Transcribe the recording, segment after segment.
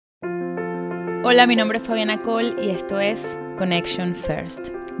Hola, mi nombre es Fabiana Cole y esto es Connection First.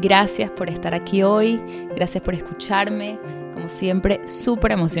 Gracias por estar aquí hoy, gracias por escucharme. Como siempre,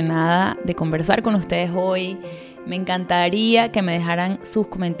 súper emocionada de conversar con ustedes hoy. Me encantaría que me dejaran sus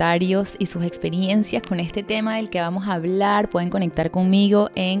comentarios y sus experiencias con este tema del que vamos a hablar. Pueden conectar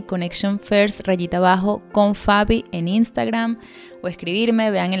conmigo en Connection First, _ con Fabi en Instagram o escribirme,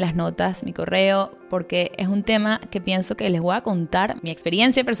 vean en las notas mi correo, porque es un tema que pienso que les voy a contar mi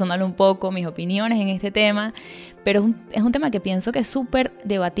experiencia personal un poco, mis opiniones en este tema, pero es un tema que pienso que es súper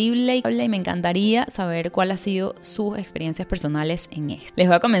debatible y me encantaría saber cuál ha sido sus experiencias personales en esto. Les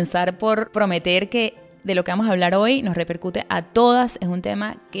voy a comenzar por prometer que de lo que vamos a hablar hoy nos repercute a todas. Es un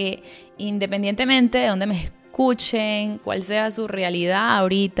tema que, independientemente de dónde me escuchen, cuál sea su realidad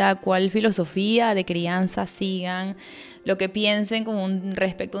ahorita, cuál filosofía de crianza sigan, lo que piensen con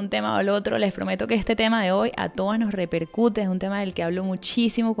respecto a un tema o al otro, les prometo que este tema de hoy a todas nos repercute. Es un tema del que hablo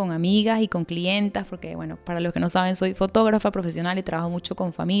muchísimo con amigas y con clientas, porque bueno, para los que no saben, soy fotógrafa profesional y trabajo mucho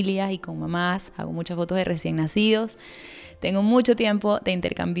con familias y con mamás, hago muchas fotos de recién nacidos. Tengo mucho tiempo de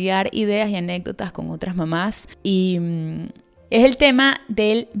intercambiar ideas y anécdotas con otras mamás y es el tema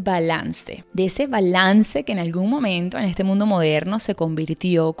del balance, de ese balance que en algún momento en este mundo moderno se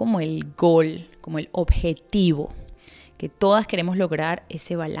convirtió como el goal, como el objetivo, que todas queremos lograr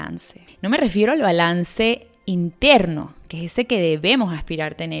ese balance. No me refiero al balance interno, que es ese que debemos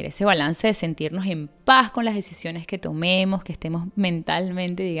aspirar a tener, ese balance de sentirnos en paz con las decisiones que tomemos, que estemos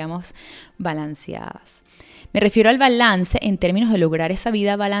mentalmente, digamos, balanceadas. Me refiero al balance en términos de lograr esa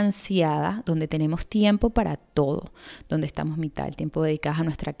vida balanceada, donde tenemos tiempo para todo, donde estamos mitad del tiempo dedicados a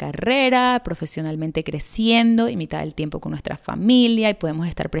nuestra carrera, profesionalmente creciendo, y mitad del tiempo con nuestra familia, y podemos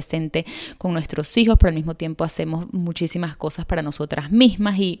estar presentes con nuestros hijos, pero al mismo tiempo hacemos muchísimas cosas para nosotras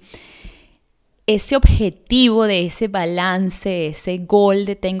mismas. Y ese objetivo de ese balance, ese goal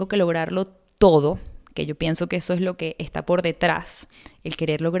de tengo que lograrlo todo, que yo pienso que eso es lo que está por detrás, el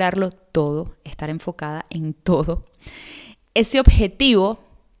querer lograrlo todo, estar enfocada en todo. Ese objetivo,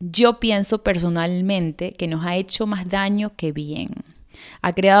 yo pienso personalmente que nos ha hecho más daño que bien.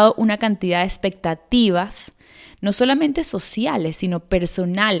 Ha creado una cantidad de expectativas, no solamente sociales, sino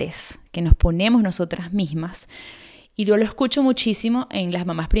personales, que nos ponemos nosotras mismas. Y yo lo escucho muchísimo en las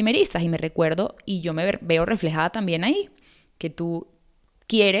mamás primerizas y me recuerdo, y yo me veo reflejada también ahí, que tú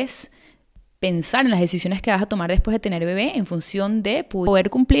quieres pensar en las decisiones que vas a tomar después de tener bebé en función de poder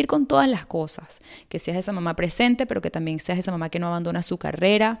cumplir con todas las cosas, que seas esa mamá presente, pero que también seas esa mamá que no abandona su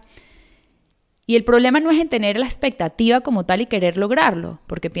carrera. Y el problema no es en tener la expectativa como tal y querer lograrlo,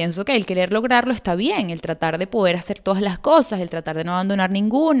 porque pienso que el querer lograrlo está bien, el tratar de poder hacer todas las cosas, el tratar de no abandonar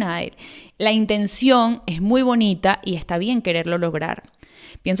ninguna, la intención es muy bonita y está bien quererlo lograr.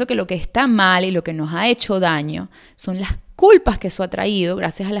 Pienso que lo que está mal y lo que nos ha hecho daño son las culpas que eso ha traído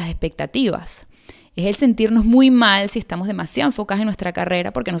gracias a las expectativas. Es el sentirnos muy mal si estamos demasiado enfocados en nuestra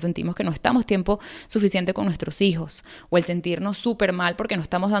carrera porque nos sentimos que no estamos tiempo suficiente con nuestros hijos. O el sentirnos súper mal porque no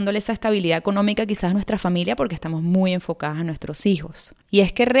estamos dándole esa estabilidad económica quizás a nuestra familia porque estamos muy enfocadas en nuestros hijos. Y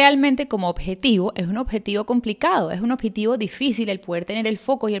es que realmente como objetivo es un objetivo complicado, es un objetivo difícil el poder tener el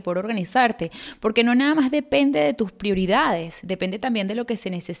foco y el poder organizarte, porque no nada más depende de tus prioridades, depende también de lo que se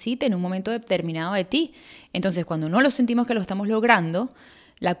necesite en un momento determinado de ti. Entonces cuando no lo sentimos que lo estamos logrando,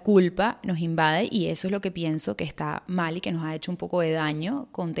 la culpa nos invade y eso es lo que pienso que está mal y que nos ha hecho un poco de daño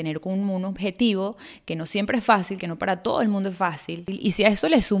con tener un objetivo que no siempre es fácil, que no para todo el mundo es fácil. Y si a eso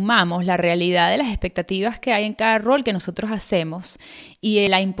le sumamos la realidad de las expectativas que hay en cada rol que nosotros hacemos y de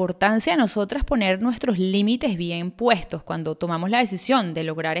la importancia de nosotras poner nuestros límites bien puestos cuando tomamos la decisión de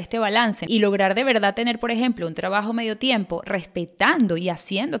lograr este balance y lograr de verdad tener, por ejemplo, un trabajo medio tiempo, respetando y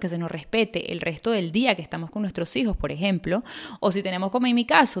haciendo que se nos respete el resto del día que estamos con nuestros hijos, por ejemplo, o si tenemos como en mi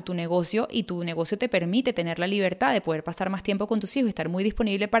caso tu negocio y tu negocio te permite tener la libertad de poder pasar más tiempo con tus hijos y estar muy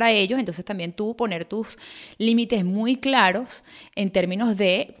disponible para ellos, entonces también tú poner tus límites muy claros en términos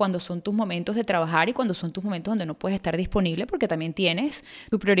de cuando son tus momentos de trabajar y cuando son tus momentos donde no puedes estar disponible porque también tienes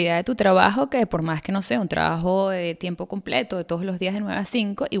tu prioridad de tu trabajo, que por más que no sea un trabajo de tiempo completo de todos los días de 9 a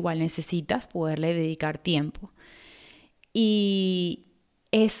 5, igual necesitas poderle dedicar tiempo. Y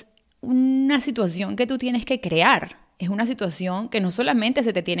es una situación que tú tienes que crear. Es una situación que no solamente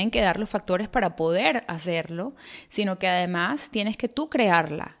se te tienen que dar los factores para poder hacerlo, sino que además tienes que tú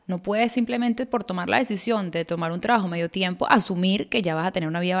crearla. No puedes simplemente por tomar la decisión de tomar un trabajo medio tiempo asumir que ya vas a tener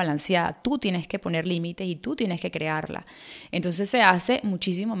una vida balanceada. Tú tienes que poner límites y tú tienes que crearla. Entonces se hace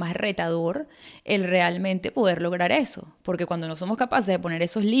muchísimo más retador el realmente poder lograr eso. Porque cuando no somos capaces de poner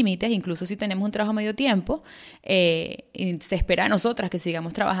esos límites, incluso si tenemos un trabajo medio tiempo, y se espera de nosotras que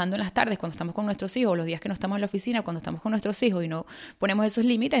sigamos trabajando en las tardes cuando estamos con nuestros hijos, los días que no estamos en la oficina, cuando estamos estamos con nuestros hijos y no ponemos esos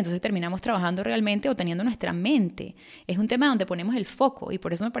límites, entonces terminamos trabajando realmente o teniendo nuestra mente. Es un tema donde ponemos el foco y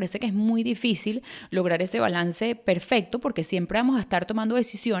por eso me parece que es muy difícil lograr ese balance perfecto, porque siempre vamos a estar tomando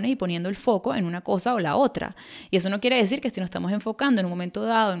decisiones y poniendo el foco en una cosa o la otra. Y eso no quiere decir que si nos estamos enfocando en un momento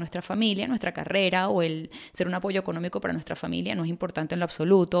dado en nuestra familia, en nuestra carrera o el ser un apoyo económico para nuestra familia no es importante en lo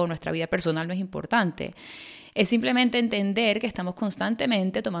absoluto, o nuestra vida personal no es importante. Es simplemente entender que estamos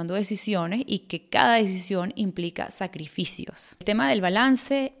constantemente tomando decisiones y que cada decisión implica sacrificios. El tema del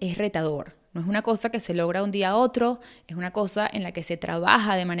balance es retador. No es una cosa que se logra de un día a otro, es una cosa en la que se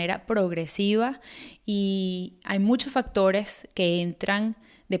trabaja de manera progresiva y hay muchos factores que entran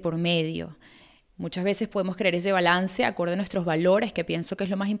de por medio. Muchas veces podemos querer ese balance acorde a nuestros valores, que pienso que es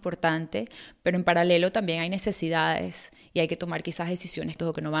lo más importante, pero en paralelo también hay necesidades y hay que tomar quizás decisiones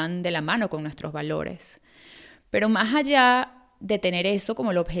que no van de la mano con nuestros valores. Pero más allá de tener eso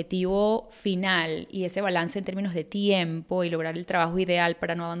como el objetivo final y ese balance en términos de tiempo y lograr el trabajo ideal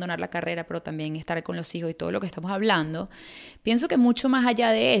para no abandonar la carrera, pero también estar con los hijos y todo lo que estamos hablando, pienso que mucho más allá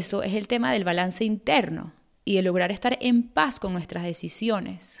de eso es el tema del balance interno y de lograr estar en paz con nuestras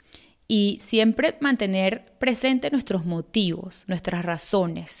decisiones. Y siempre mantener presente nuestros motivos, nuestras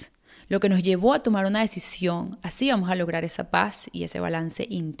razones, lo que nos llevó a tomar una decisión. Así vamos a lograr esa paz y ese balance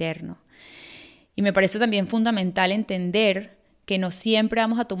interno. Y me parece también fundamental entender que no siempre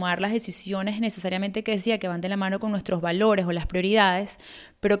vamos a tomar las decisiones necesariamente que decía que van de la mano con nuestros valores o las prioridades,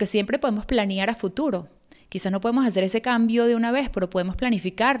 pero que siempre podemos planear a futuro. Quizás no podemos hacer ese cambio de una vez, pero podemos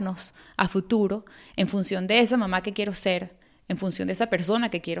planificarnos a futuro en función de esa mamá que quiero ser, en función de esa persona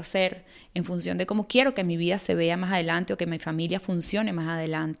que quiero ser, en función de cómo quiero que mi vida se vea más adelante o que mi familia funcione más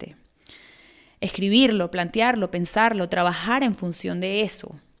adelante. Escribirlo, plantearlo, pensarlo, trabajar en función de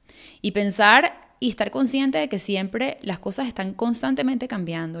eso. Y pensar y estar consciente de que siempre las cosas están constantemente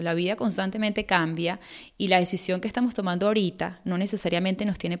cambiando, la vida constantemente cambia y la decisión que estamos tomando ahorita no necesariamente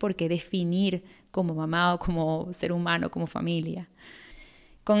nos tiene por qué definir como mamá o como ser humano, como familia.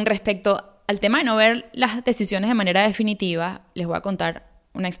 Con respecto al tema de no ver las decisiones de manera definitiva, les voy a contar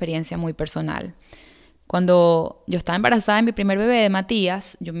una experiencia muy personal. Cuando yo estaba embarazada de mi primer bebé, de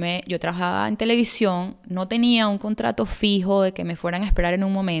Matías, yo trabajaba en televisión, no tenía un contrato fijo de que me fueran a esperar en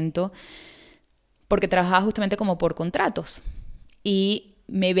un momento, porque trabajaba justamente como por contratos. Y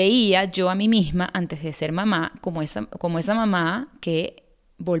me veía yo a mí misma, antes de ser mamá, como esa mamá que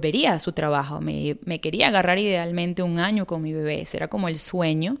volvería a su trabajo. Me quería agarrar idealmente un año con mi bebé, ese era como el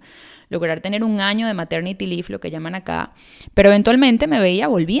sueño, lograr tener un año de maternity leave, lo que llaman acá, pero eventualmente me veía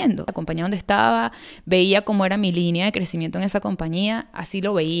volviendo. La compañía donde estaba, veía cómo era mi línea de crecimiento en esa compañía, así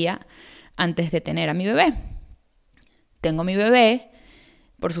lo veía antes de tener a mi bebé. Tengo mi bebé,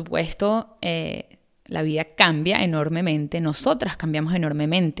 por supuesto, la vida cambia enormemente, nosotras cambiamos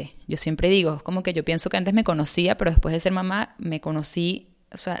enormemente. Yo siempre digo, es como que yo pienso que antes me conocía, pero después de ser mamá me conocí.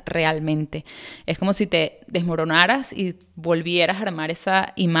 O sea, realmente. Es como si te desmoronaras y volvieras a armar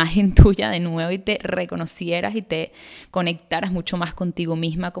esa imagen tuya de nuevo y te reconocieras y te conectaras mucho más contigo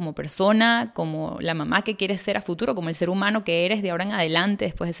misma como persona, como la mamá que quieres ser a futuro, como el ser humano que eres de ahora en adelante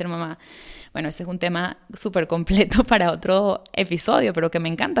después de ser mamá. Bueno, ese es un tema súper completo para otro episodio, pero que me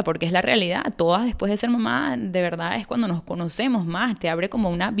encanta porque es la realidad. Todas después de ser mamá, de verdad es cuando nos conocemos más, te abre como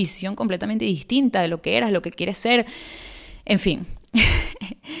una visión completamente distinta de lo que eras, lo que quieres ser. En fin,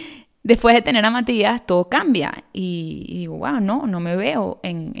 después de tener a Matías todo cambia y digo, wow, no me veo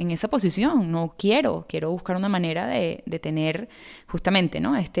en esa posición, no quiero buscar una manera de tener justamente,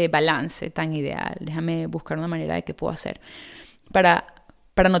 ¿no?, este balance tan ideal. Déjame buscar una manera de qué puedo hacer para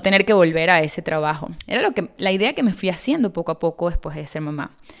no tener que volver a ese trabajo. Era la idea que me fui haciendo poco a poco después de ser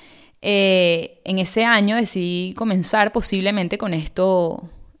mamá. En ese año decidí comenzar posiblemente con esto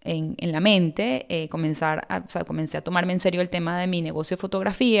en la mente, comencé a tomarme en serio el tema de mi negocio de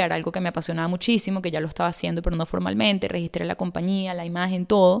fotografía. Era algo que me apasionaba muchísimo, que ya lo estaba haciendo pero no formalmente, registré la compañía, la imagen,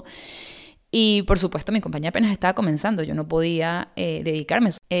 todo. Y por supuesto mi compañía apenas estaba comenzando, yo no podía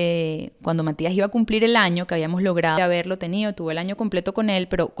dedicarme. Cuando Matías iba a cumplir el año, que habíamos logrado haberlo tenido, tuve el año completo con él,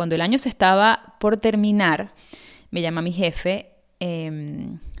 pero cuando el año se estaba por terminar, me llama mi jefe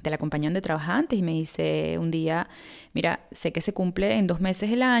de la compañía donde trabajaba antes y me dice un día, mira, sé que se cumple en 2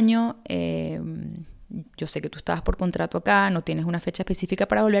 meses el año, yo sé que tú estabas por contrato acá, no tienes una fecha específica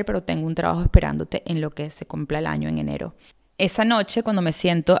para volver, pero tengo un trabajo esperándote en lo que se cumpla el año en enero. Esa noche, cuando me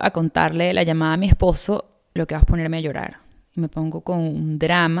siento a contarle la llamada a mi esposo, lo que va es ponerme a llorar. Y me pongo con un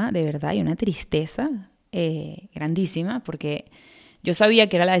drama, de verdad, y una tristeza grandísima, porque yo sabía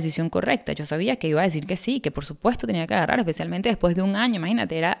que era la decisión correcta, yo sabía que iba a decir que sí, que por supuesto tenía que agarrar, especialmente después de un año,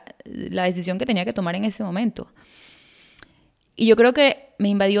 imagínate, era la decisión que tenía que tomar en ese momento. Y yo creo que me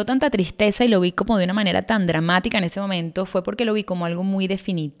invadió tanta tristeza y lo vi como de una manera tan dramática en ese momento, fue porque lo vi como algo muy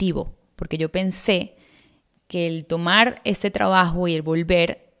definitivo, porque yo pensé que el tomar ese trabajo y el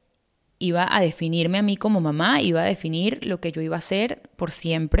volver iba a definirme a mí como mamá, iba a definir lo que yo iba a hacer por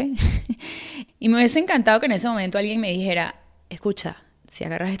siempre. Y me hubiese encantado que en ese momento alguien me dijera, escucha, si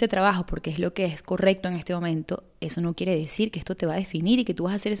agarras este trabajo porque es lo que es correcto en este momento, eso no quiere decir que esto te va a definir y que tú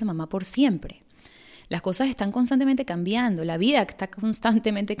vas a ser esa mamá por siempre. Las cosas están constantemente cambiando, la vida está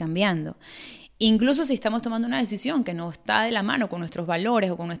constantemente cambiando. Incluso si estamos tomando una decisión que no está de la mano con nuestros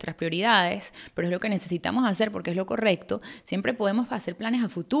valores o con nuestras prioridades, pero es lo que necesitamos hacer porque es lo correcto, siempre podemos hacer planes a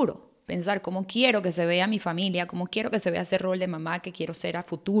futuro. Pensar cómo quiero que se vea mi familia, cómo quiero que se vea ese rol de mamá que quiero ser a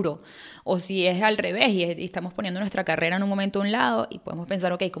futuro. O si es al revés y estamos poniendo nuestra carrera en un momento a un lado y podemos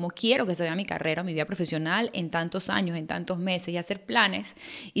pensar, ok, cómo quiero que se vea mi carrera, mi vida profesional en tantos años, en tantos meses, y hacer planes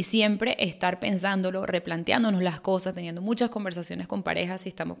y siempre estar pensándolo, replanteándonos las cosas, teniendo muchas conversaciones con parejas si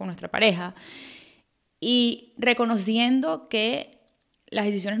estamos con nuestra pareja y reconociendo que las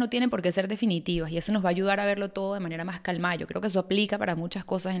decisiones no tienen por qué ser definitivas y eso nos va a ayudar a verlo todo de manera más calmada. Yo creo que eso aplica para muchas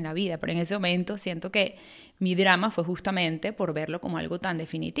cosas en la vida, pero en ese momento siento que mi drama fue justamente por verlo como algo tan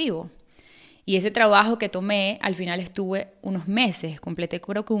definitivo. Y ese trabajo que tomé, al final estuve unos meses, completé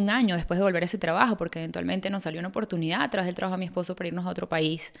creo que un año después de volver a ese trabajo, porque eventualmente nos salió una oportunidad a través del trabajo de mi esposo para irnos a otro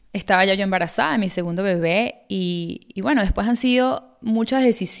país. Estaba ya yo embarazada de mi segundo bebé y bueno, después han sido muchas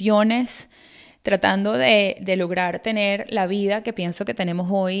decisiones tratando de lograr tener la vida que pienso que tenemos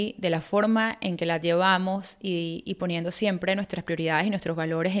hoy, de la forma en que la llevamos y poniendo siempre nuestras prioridades y nuestros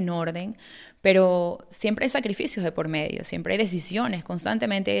valores en orden, pero siempre hay sacrificios de por medio, siempre hay decisiones,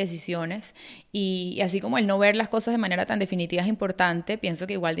 constantemente hay decisiones y así como el no ver las cosas de manera tan definitiva es importante, pienso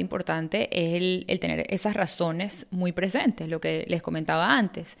que igual de importante es el tener esas razones muy presentes, lo que les comentaba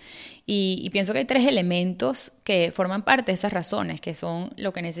antes. Y pienso que hay 3 elementos que forman parte de esas razones, que son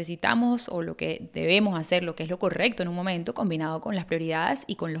lo que necesitamos o lo que debemos hacer, lo que es lo correcto en un momento, combinado con las prioridades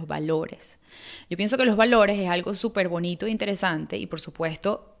y con los valores. Yo pienso que los valores es algo súper bonito e interesante y por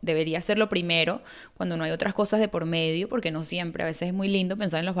supuesto debería ser lo primero cuando no hay otras cosas de por medio, porque no siempre, a veces es muy lindo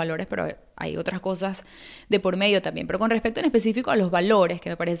pensar en los valores, pero hay otras cosas de por medio también. Pero con respecto en específico a los valores, que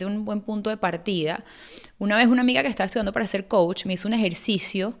me parece un buen punto de partida, una vez una amiga que estaba estudiando para ser coach me hizo un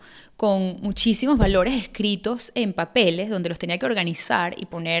ejercicio con muchísimos valores escritos en papeles donde los tenía que organizar y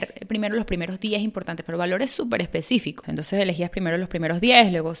poner primero los primeros 10 importantes, pero valores súper específicos. Entonces elegías primero los primeros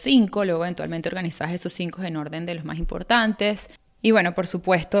 10, luego 5, luego eventualmente organizabas esos 5 en orden de los más importantes. Y bueno, por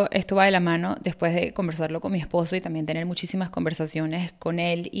supuesto, esto va de la mano después de conversarlo con mi esposo y también tener muchísimas conversaciones con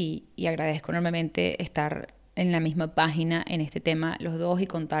él y agradezco enormemente estar en la misma página en este tema los dos y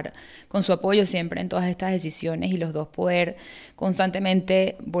contar con su apoyo siempre en todas estas decisiones y los dos poder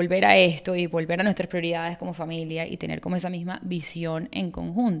constantemente volver a esto y volver a nuestras prioridades como familia y tener como esa misma visión en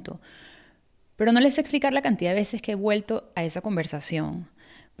conjunto. Pero no les sé explicar la cantidad de veces que he vuelto a esa conversación,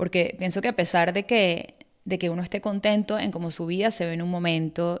 porque pienso que a pesar de que uno esté contento en cómo su vida se ve en un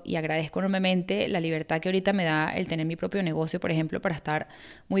momento y agradezco enormemente la libertad que ahorita me da el tener mi propio negocio, por ejemplo, para estar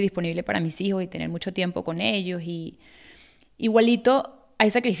muy disponible para mis hijos y tener mucho tiempo con ellos y igualito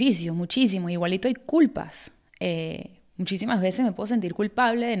hay sacrificios, muchísimos, igualito hay culpas. Muchísimas veces me puedo sentir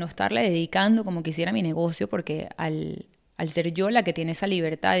culpable de no estarle dedicando como quisiera mi negocio porque al ser yo la que tiene esa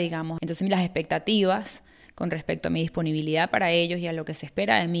libertad, digamos, entonces las expectativas con respecto a mi disponibilidad para ellos y a lo que se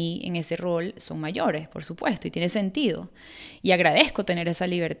espera de mí en ese rol son mayores, por supuesto, y tiene sentido. Y agradezco tener esa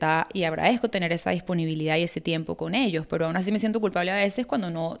libertad y agradezco tener esa disponibilidad y ese tiempo con ellos, pero aún así me siento culpable a veces cuando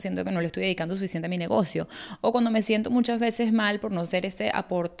no siento que no le estoy dedicando suficiente a mi negocio o cuando me siento muchas veces mal por no ser ese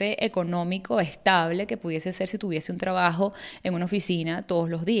aporte económico estable que pudiese ser si tuviese un trabajo en una oficina todos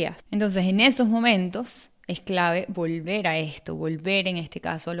los días. Entonces, en esos momentos es clave volver a esto, volver en este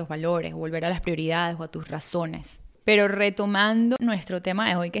caso a los valores, volver a las prioridades o a tus razones. Pero retomando nuestro tema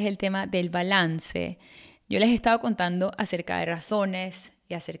de hoy, que es el tema del balance, yo les he estado contando acerca de razones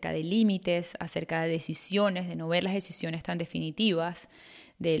y acerca de límites, acerca de decisiones, de no ver las decisiones tan definitivas,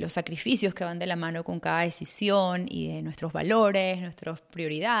 de los sacrificios que van de la mano con cada decisión y de nuestros valores, nuestras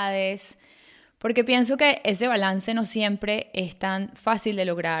prioridades, porque pienso que ese balance no siempre es tan fácil de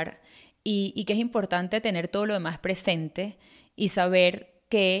lograr y que es importante tener todo lo demás presente y saber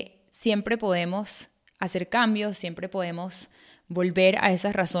que siempre podemos hacer cambios, siempre podemos volver a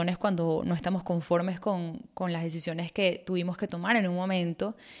esas razones cuando no estamos conformes con las decisiones que tuvimos que tomar en un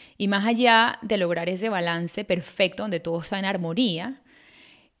momento y más allá de lograr ese balance perfecto donde todo está en armonía,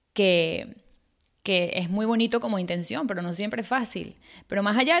 que que es muy bonito como intención, pero no siempre es fácil. Pero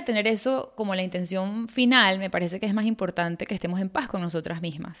más allá de tener eso como la intención final, me parece que es más importante que estemos en paz con nosotras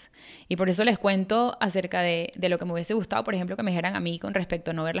mismas. Y por eso les cuento acerca de lo que me hubiese gustado, por ejemplo, que me dijeran a mí con respecto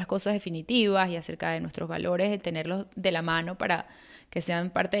a no ver las cosas definitivas y acerca de nuestros valores, de tenerlos de la mano para que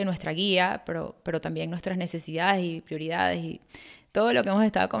sean parte de nuestra guía, pero también nuestras necesidades y prioridades y todo lo que hemos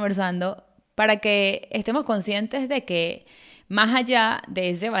estado conversando, para que estemos conscientes de que más allá de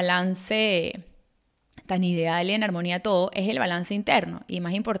ese balance tan ideal y en armonía todo, es el balance interno. Y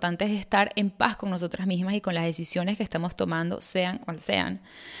más importante es estar en paz con nosotras mismas y con las decisiones que estamos tomando, sean cuales sean.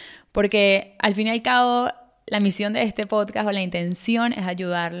 Porque al fin y al cabo, la misión de este podcast o la intención es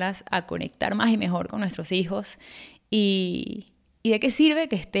ayudarlas a conectar más y mejor con nuestros hijos. ¿Y de qué sirve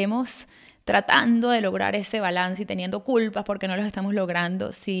que estemos tratando de lograr ese balance y teniendo culpas porque no los estamos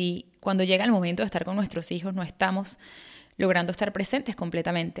logrando si cuando llega el momento de estar con nuestros hijos no estamos logrando estar presentes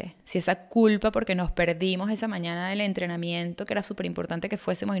completamente? Si esa culpa porque nos perdimos esa mañana del entrenamiento, que era súper importante que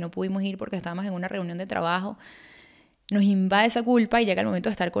fuésemos y no pudimos ir porque estábamos en una reunión de trabajo, nos invade esa culpa y llega el momento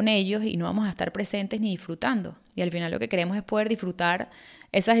de estar con ellos y no vamos a estar presentes ni disfrutando. Y al final lo que queremos es poder disfrutar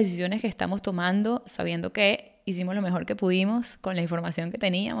esas decisiones que estamos tomando sabiendo que hicimos lo mejor que pudimos con la información que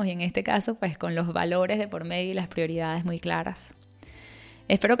teníamos y en este caso pues con los valores de por medio y las prioridades muy claras.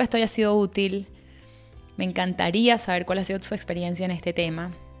 Espero que esto haya sido útil. Me encantaría saber cuál ha sido su experiencia en este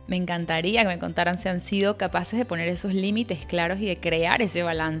tema. Me encantaría que me contaran si han sido capaces de poner esos límites claros y de crear ese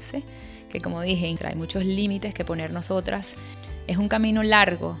balance, que como dije, hay muchos límites que poner nosotras. Es un camino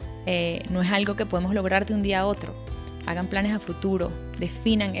largo, no es algo que podemos lograr de un día a otro. Hagan planes a futuro,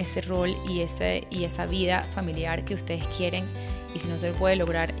 definan ese rol y esa vida familiar que ustedes quieren, y si no se puede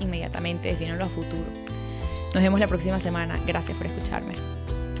lograr inmediatamente, defínanlo a futuro. Nos vemos la próxima semana. Gracias por escucharme.